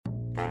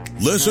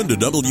Listen to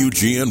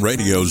WGN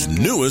Radio's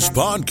newest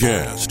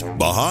podcast,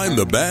 Behind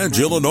the Badge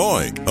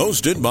Illinois,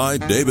 hosted by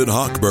David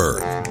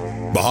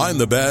Hochberg. Behind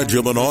the Badge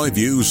Illinois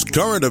views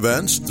current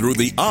events through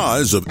the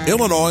eyes of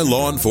Illinois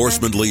law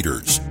enforcement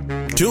leaders.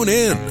 Tune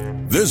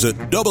in. Visit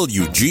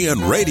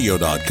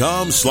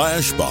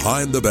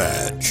WGNRadio.com/Behind the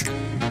Badge.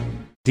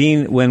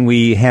 Dean, when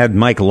we had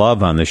Mike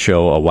Love on the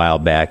show a while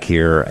back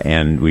here,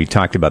 and we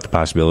talked about the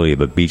possibility of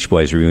a Beach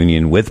Boys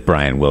reunion with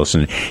Brian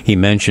Wilson, he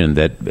mentioned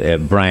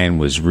that Brian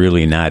was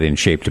really not in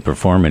shape to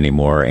perform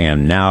anymore,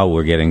 and now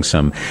we're getting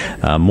some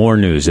more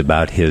news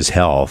about his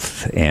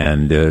health,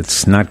 and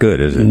it's not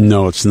good, is it?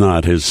 No, it's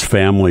not. His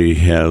family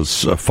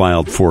has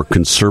filed for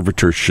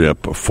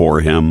conservatorship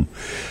for him.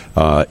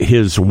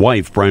 His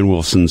wife, Brian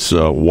Wilson's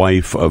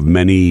wife of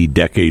many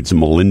decades,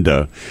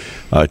 Melinda,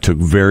 took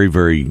very,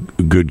 very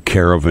good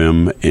care of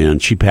him,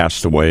 and she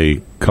passed away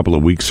a couple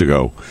of weeks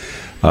ago.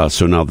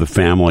 So now the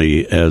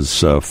family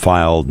has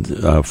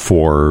filed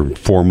for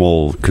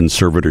formal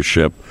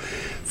conservatorship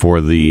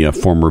for the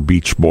former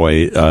Beach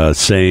Boy,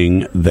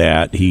 saying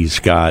that he's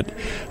got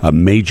a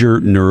major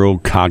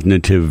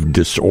neurocognitive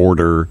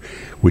disorder,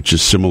 which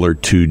is similar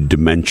to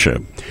dementia.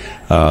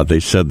 They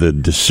said the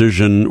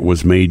decision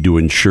was made to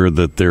ensure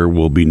that there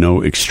will be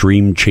no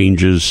extreme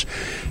changes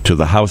to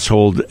the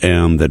household,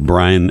 and that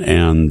Brian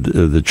and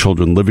the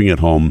children living at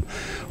home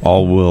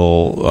all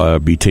will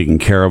be taken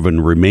care of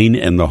and remain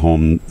in the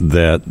home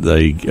that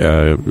they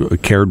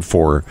cared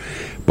for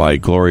by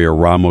Gloria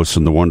Ramos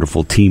and the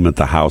wonderful team at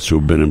the house who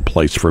have been in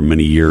place for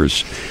many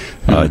years,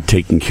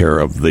 taking care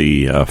of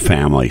the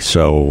family.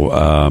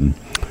 So,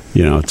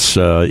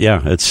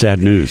 it's sad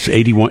news.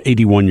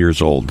 81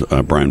 years old,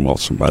 Brian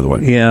Wilson, by the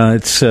way. Yeah,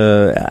 it's.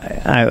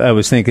 I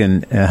was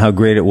thinking how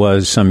great it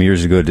was some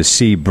years ago to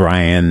see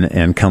Brian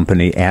and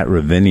company at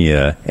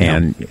Ravinia,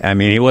 and I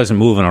mean he wasn't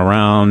moving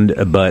around,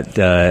 but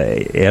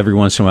every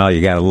once in a while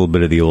you got a little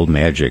bit of the old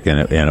magic,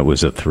 and it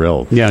was a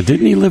thrill. Yeah,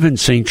 didn't he live in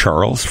St.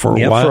 Charles for a while?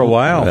 Yeah, for a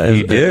while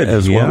he did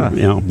as well.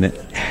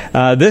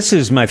 Yeah. This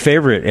is my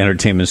favorite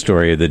entertainment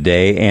story of the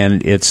day,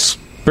 and it's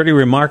pretty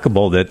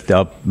remarkable that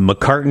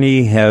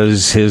McCartney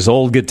has his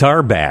old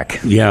guitar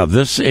back. Yeah,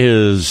 this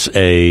is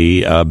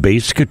a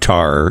bass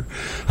guitar,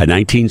 a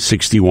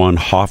 1961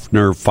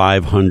 Hofner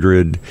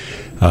 500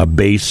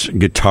 bass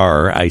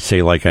guitar. I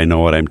say like I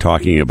know what I'm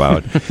talking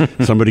about.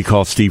 Somebody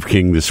call Steve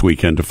King this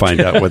weekend to find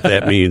out what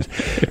that means.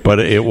 But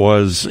it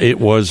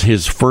was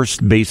his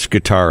first bass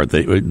guitar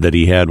that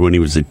he had when he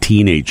was a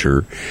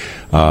teenager.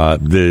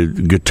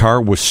 The guitar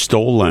was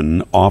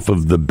stolen off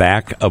of the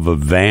back of a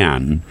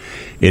van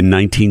in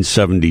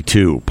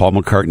 1972. Paul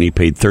McCartney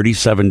paid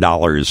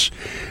 $37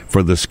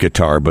 for this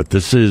guitar, but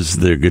this is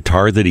the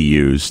guitar that he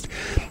used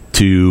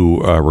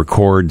to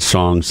record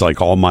songs like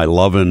All My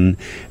Lovin'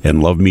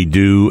 and Love Me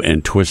Do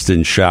and Twist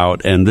and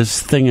Shout. And this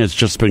thing has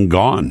just been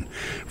gone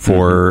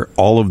for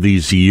all of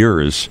these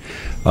years.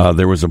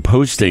 There was a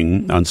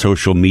posting on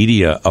social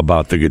media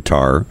about the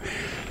guitar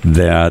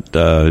that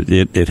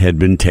it had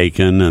been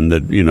taken, and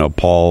that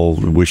Paul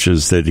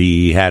wishes that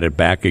he had it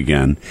back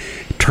again.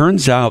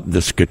 Turns out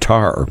this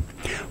guitar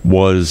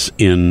was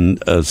in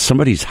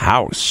somebody's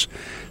house.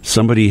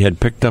 Somebody had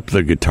picked up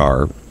the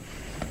guitar,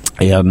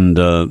 and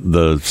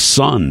the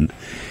son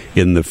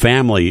in the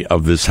family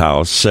of this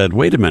house said,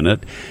 "Wait a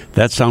minute,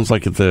 that sounds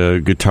like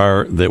the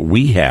guitar that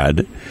we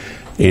had."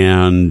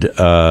 And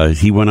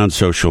he went on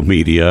social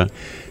media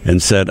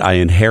and said, "I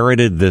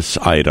inherited this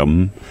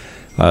item.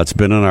 It's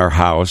been in our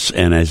house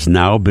and has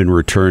now been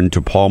returned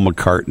to Paul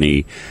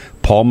McCartney."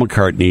 Paul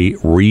McCartney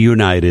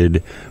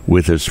reunited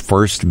with his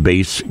first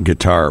bass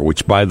guitar,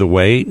 which, by the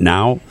way,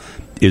 now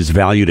is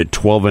valued at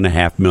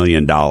 $12.5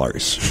 million.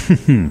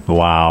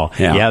 Wow.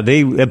 Yeah,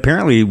 they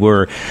apparently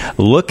were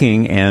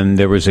looking, and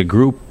there was a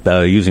group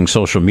using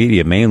social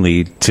media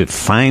mainly to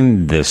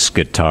find this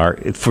guitar.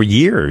 For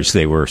years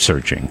they were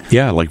searching.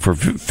 Yeah, like for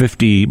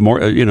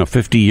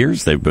 50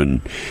 years they've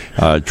been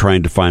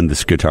trying to find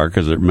this guitar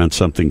because it meant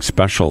something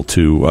special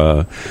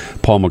to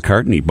Paul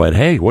McCartney. But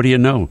hey, what do you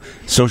know?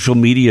 Social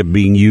media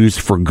being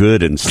used for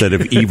good instead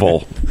of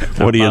evil.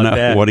 What do you know?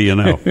 That? What do you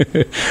know?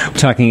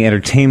 Talking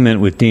entertainment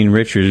with Dean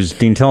Richards.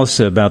 Dean, tell us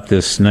about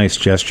this nice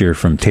gesture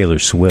from Taylor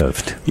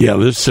Swift. Yeah,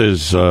 this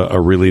is a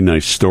really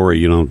nice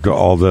story.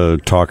 All the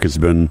talk has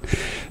been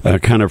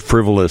kind of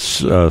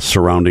frivolous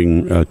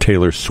surrounding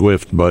Taylor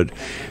Swift, but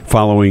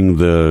following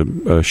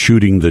the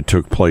shooting that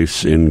took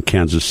place in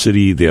Kansas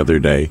City the other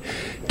day,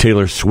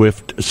 Taylor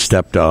Swift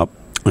stepped up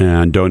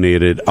and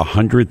donated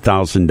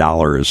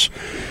 $100,000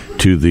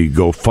 to the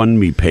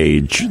GoFundMe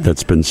page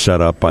that's been set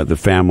up by the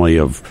family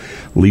of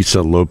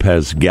Lisa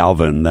Lopez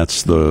Galvin.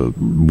 That's the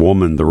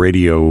woman, the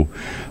radio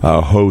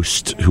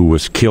host who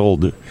was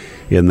killed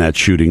in that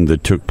shooting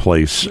that took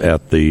place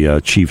at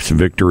the Chiefs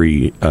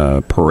Victory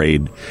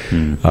Parade.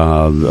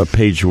 A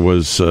page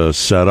was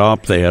set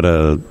up. They had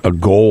a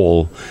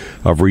goal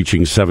of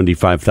reaching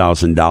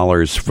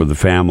 $75,000 for the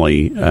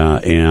family,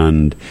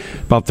 and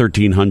about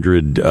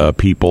 1,300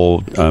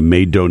 people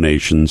made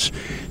donations.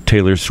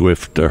 Taylor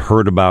Swift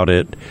heard about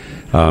it,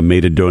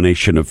 made a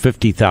donation of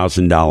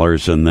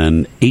 $50,000, and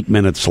then 8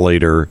 minutes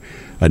later,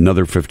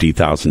 another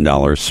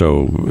 $50,000.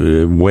 So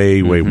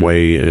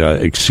way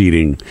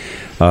exceeding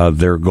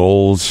their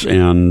goals.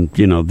 And,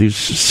 these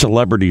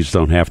celebrities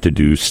don't have to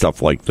do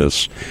stuff like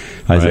this.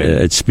 Right.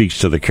 It speaks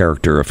to the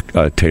character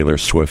of Taylor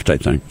Swift, I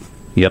think.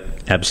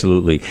 Yep,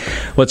 absolutely.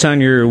 What's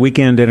on your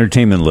weekend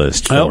entertainment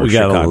list for we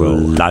got Chicago?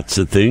 Lots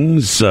of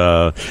things.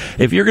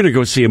 If you're going to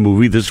go see a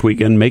movie this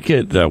weekend, make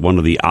it one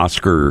of the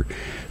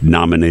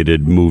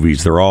Oscar-nominated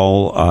movies. They're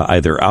all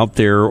either out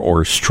there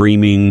or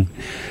streaming,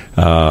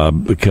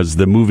 because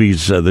the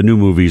new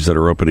movies that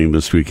are opening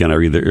this weekend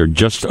are either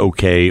just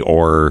okay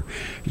or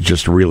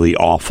just really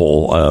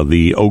awful.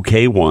 The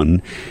okay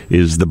one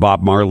is the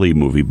Bob Marley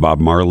movie, Bob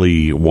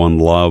Marley One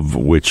Love,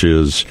 which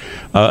is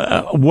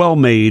a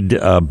well-made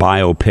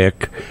biopic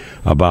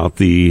about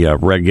the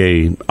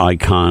reggae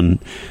icon,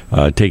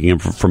 taking him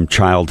from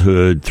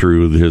childhood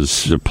through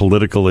his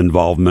political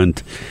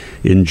involvement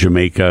in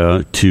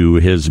Jamaica to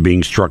his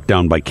being struck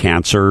down by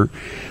cancer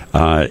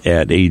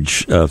at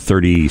age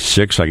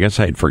 36. I guess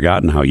I had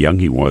forgotten how young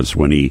he was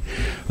when he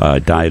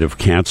died of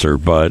cancer.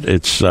 But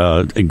it's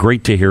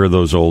great to hear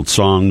those old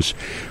songs,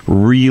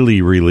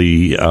 really,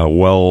 really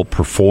well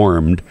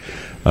performed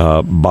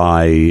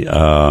by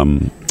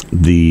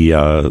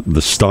the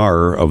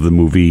star of the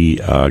movie,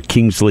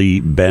 Kingsley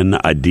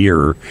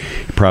Ben-Adir.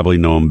 You probably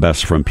know him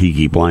best from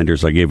Peaky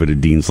Blinders. I gave it a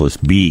Dean's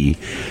List B.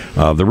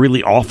 The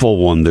really awful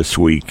one this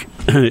week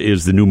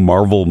is the new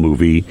Marvel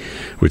movie,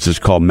 which is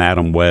called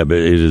Madam Web.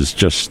 It is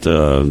just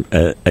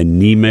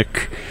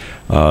anemic.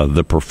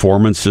 The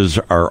performances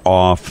are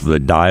off. The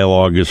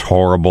dialogue is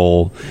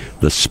horrible.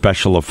 The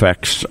special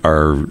effects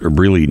are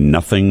really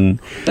nothing.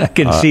 I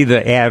can see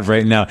the ad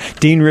right now.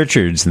 Dean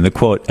Richards and the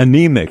quote,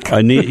 anemic.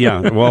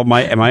 Yeah, well,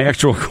 my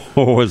actual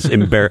quote was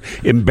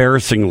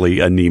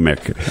embarrassingly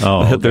anemic.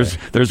 Oh, okay.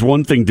 There's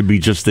one thing to be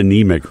just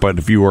anemic, but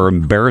if you are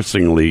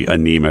embarrassingly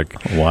anemic,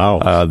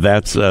 wow,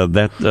 that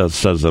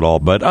says it all.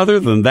 But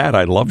other than that,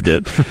 I loved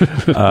it.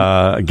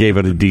 I gave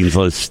it a Dean's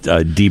List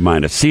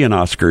D-. See an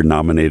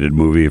Oscar-nominated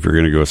movie if you're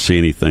going to go see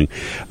anything.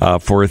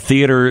 For a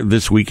theater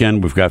this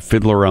weekend, we've got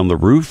Fiddler on the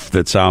Roof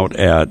that's out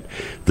at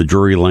the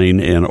Drury Lane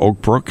in Oak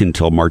Brook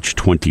until March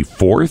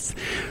 24th.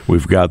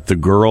 We've got The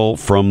Girl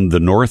from the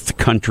North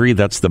Country,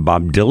 that's the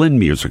Bob Dylan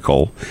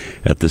musical,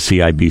 at the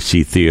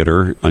CIBC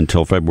Theater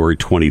until February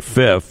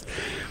 25th.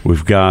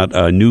 We've got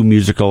a new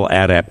musical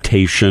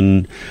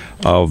adaptation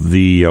of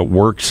the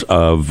works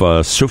of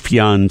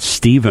Sufjan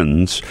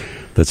Stevens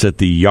that's at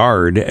the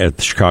Yard at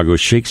the Chicago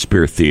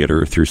Shakespeare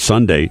Theater through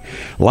Sunday.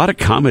 A lot of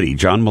comedy.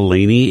 John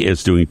Mulaney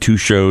is doing 2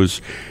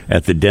 shows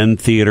at the Den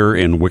Theater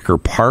in Wicker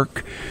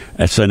Park.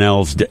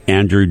 SNL's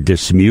Andrew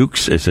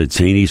Dismukes is at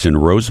Zanies in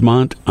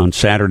Rosemont on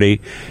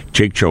Saturday.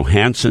 Jake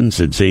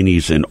Johansson's at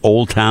Zanies in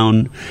Old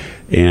Town.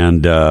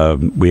 And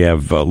we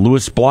have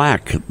Louis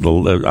Black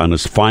on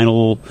his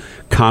final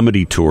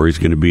comedy tour. He's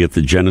going to be at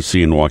the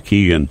Genesee in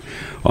Waukegan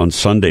on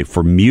Sunday.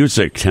 For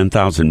music,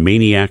 10,000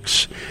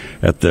 Maniacs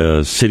at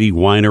the City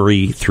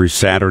Winery through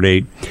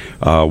Saturday.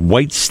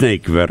 White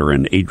Snake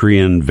veteran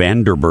Adrian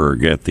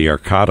Vanderberg at the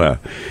Arcada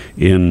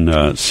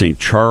in St.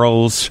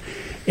 Charles.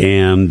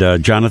 And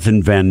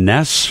Jonathan Van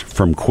Ness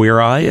from Queer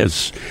Eye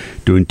is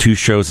doing 2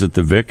 shows at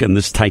the Vic. And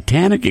this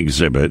Titanic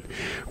exhibit,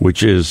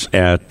 which is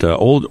at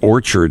Old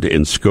Orchard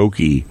in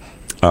Skokie,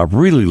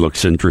 really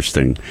looks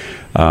interesting.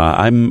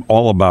 I'm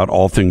all about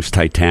all things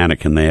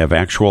Titanic, and they have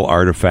actual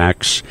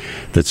artifacts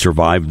that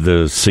survived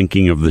the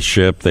sinking of the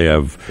ship. They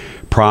have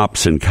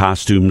props and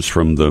costumes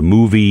from the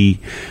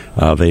movie.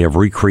 They have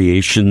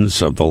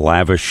recreations of the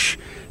lavish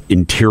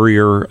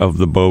interior of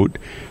the boat.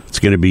 It's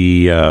going to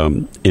be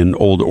in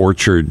Old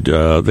Orchard.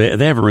 They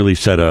haven't really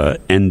set an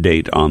end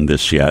date on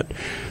this yet,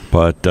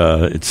 but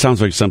it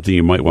sounds like something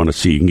you might want to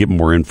see. You can get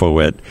more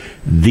info at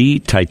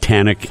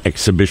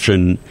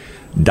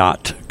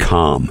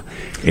thetitanicexhibition.com.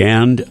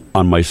 And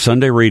on my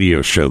Sunday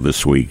radio show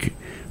this week,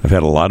 I've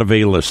had a lot of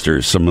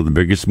A-listers, some of the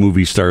biggest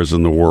movie stars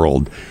in the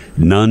world,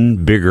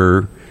 none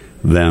bigger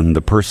than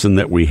the person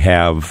that we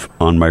have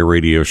on my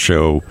radio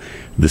show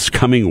this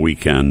coming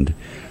weekend,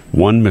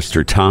 one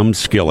Mr. Tom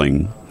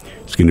Skilling.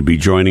 Is going to be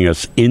joining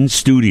us in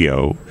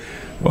studio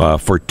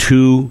for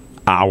 2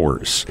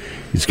 hours.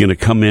 He's going to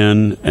come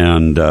in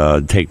and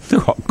take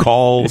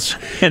calls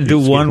and do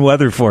one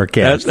weather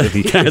forecast. That's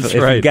if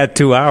right. You've got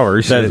 2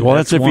 hours. That's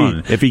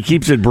if he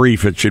keeps it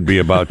brief, it should be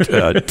about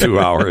 2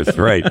 hours,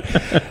 right?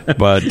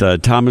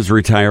 But Tom is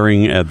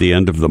retiring at the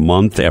end of the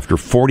month after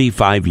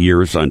 45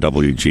 years on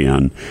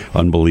WGN,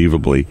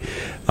 unbelievably.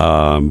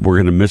 We're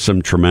going to miss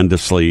him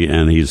tremendously,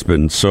 and he's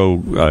been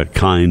so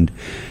kind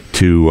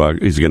to.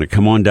 He's going to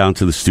come on down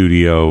to the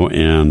studio,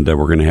 and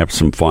we're going to have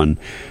some fun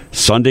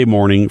Sunday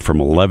morning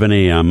from 11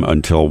 a.m.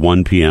 until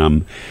 1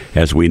 p.m.,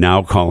 as we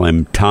now call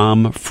him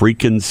Tom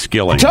freaking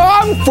Skilling.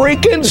 Tom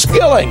freaking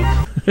Skilling!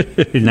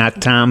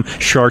 Not Tom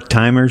Short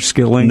Timer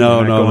Skilling?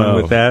 No.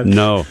 With that?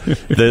 No.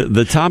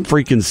 The Tom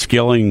freaking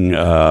Skilling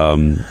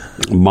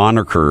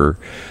moniker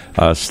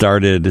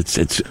started,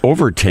 it's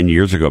over 10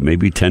 years ago,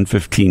 maybe 10,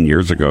 15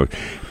 years ago.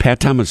 Pat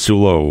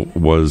Tomasulo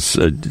was,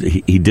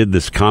 he did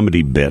this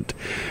comedy bit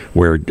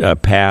where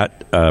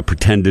Pat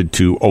pretended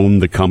to own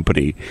the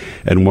company.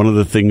 And one of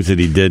the things that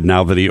he did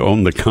now that he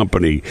owned the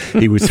company,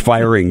 he was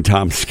firing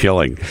Tom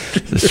Skilling.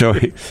 So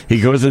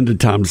he goes into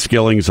Tom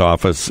Skilling's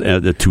office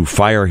to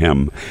fire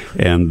him,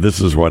 and this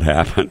is what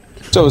happened.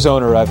 So as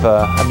owner,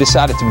 I've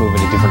decided to move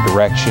in a different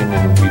direction,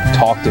 and we've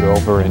talked it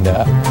over, and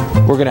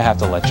we're going to have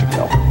to let you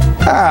go.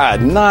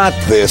 Not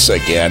this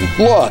again.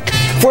 Look,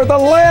 for the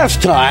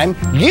last time,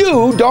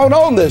 you don't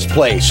own this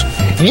place.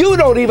 You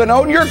don't even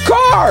own your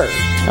car.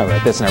 All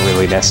right, that's not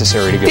really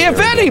necessary to go. If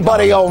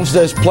anybody owns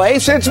this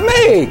place, it's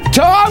me,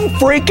 Tom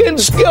freaking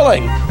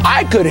Skilling.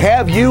 I could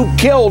have you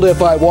killed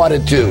if I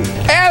wanted to.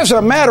 As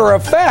a matter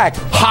of fact,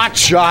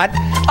 hotshot,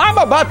 I'm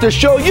about to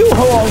show you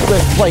who owns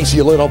this place,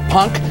 you little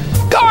punk.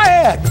 Go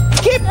ahead.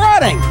 Keep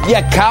running,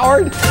 you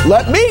coward.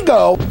 Let me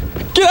go.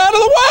 Get out of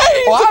the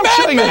way! Well, I'll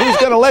show you who's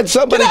going to let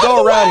somebody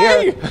go around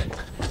here.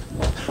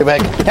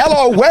 Like,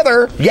 hello,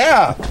 weather.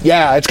 Yeah,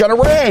 it's going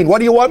to rain. What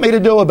do you want me to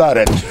do about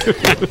it?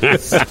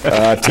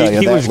 I'll tell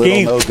you, he that was little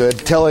game. no good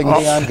telling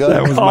me I'm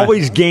good.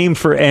 Always game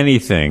for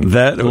anything.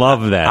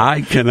 Love that.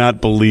 I cannot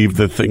believe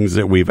the things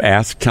that we've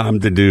asked Tom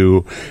to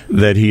do,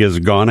 that he has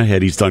gone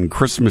ahead. He's done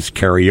Christmas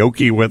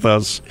karaoke with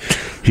us.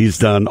 He's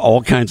done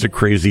all kinds of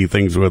crazy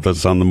things with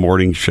us on the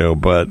morning show.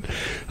 But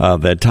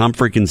that Tom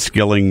freaking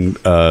Skilling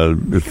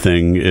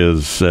thing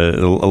is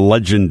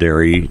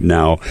legendary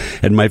now.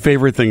 And my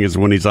favorite thing is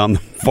when he's on the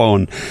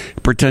phone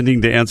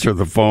pretending to answer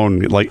the phone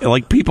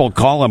like people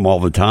call him all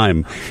the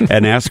time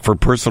and ask for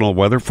personal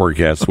weather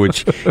forecasts,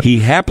 which he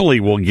happily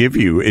will give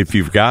you if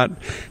you've got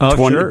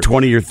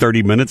 20 or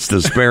 30 minutes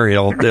to spare.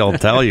 He'll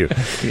tell you.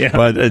 Yeah.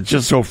 But it's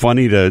just so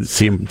funny to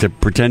see him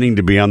pretending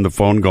to be on the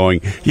phone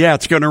going, yeah,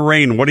 it's going to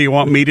rain, what do you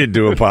want me to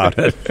do about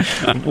it?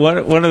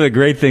 One of the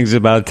great things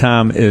about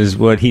Tom is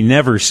what he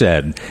never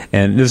said,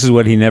 and this is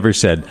what he never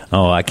said.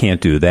 Oh, I can't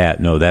do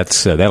that. No,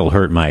 that'll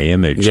hurt my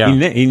image. Yeah.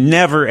 He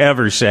never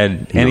ever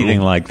said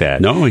anything like that.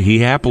 No, he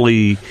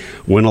happily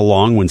went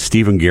along when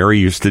Stephen Gary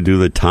used to do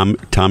the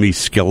Tommy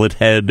Skillet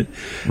Head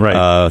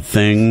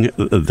thing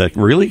that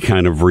really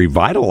kind of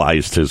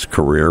revitalized his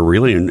career,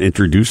 really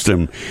introduced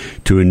him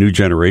to a new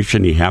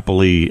generation. He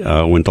happily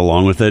went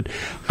along with it.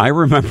 I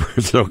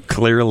remember so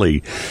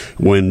clearly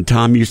when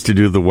Tom used to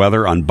do the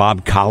weather on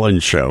Bob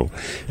Collins' show,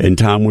 and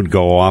Tom would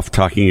go off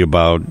talking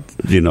about,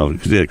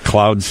 the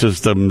cloud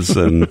systems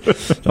and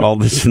all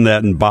this and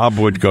that, and Bob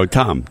would go,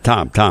 Tom,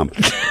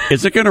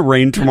 is it going to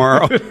rain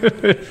tomorrow?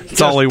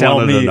 That's all he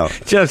wanted to know.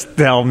 Just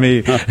tell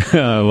me.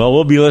 Well,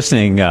 we'll be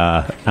listening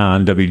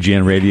on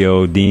WGN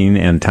Radio, Dean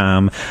and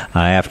Tom,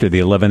 after the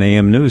 11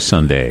 a.m. news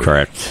Sunday.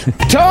 Correct.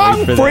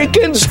 Tom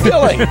freaking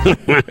Skilling.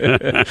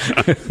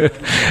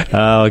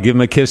 Give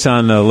him a kiss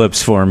on the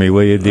lips for me,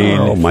 will you, Dean?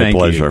 Oh, my Thank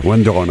pleasure. You.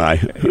 When don't I?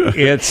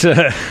 It's...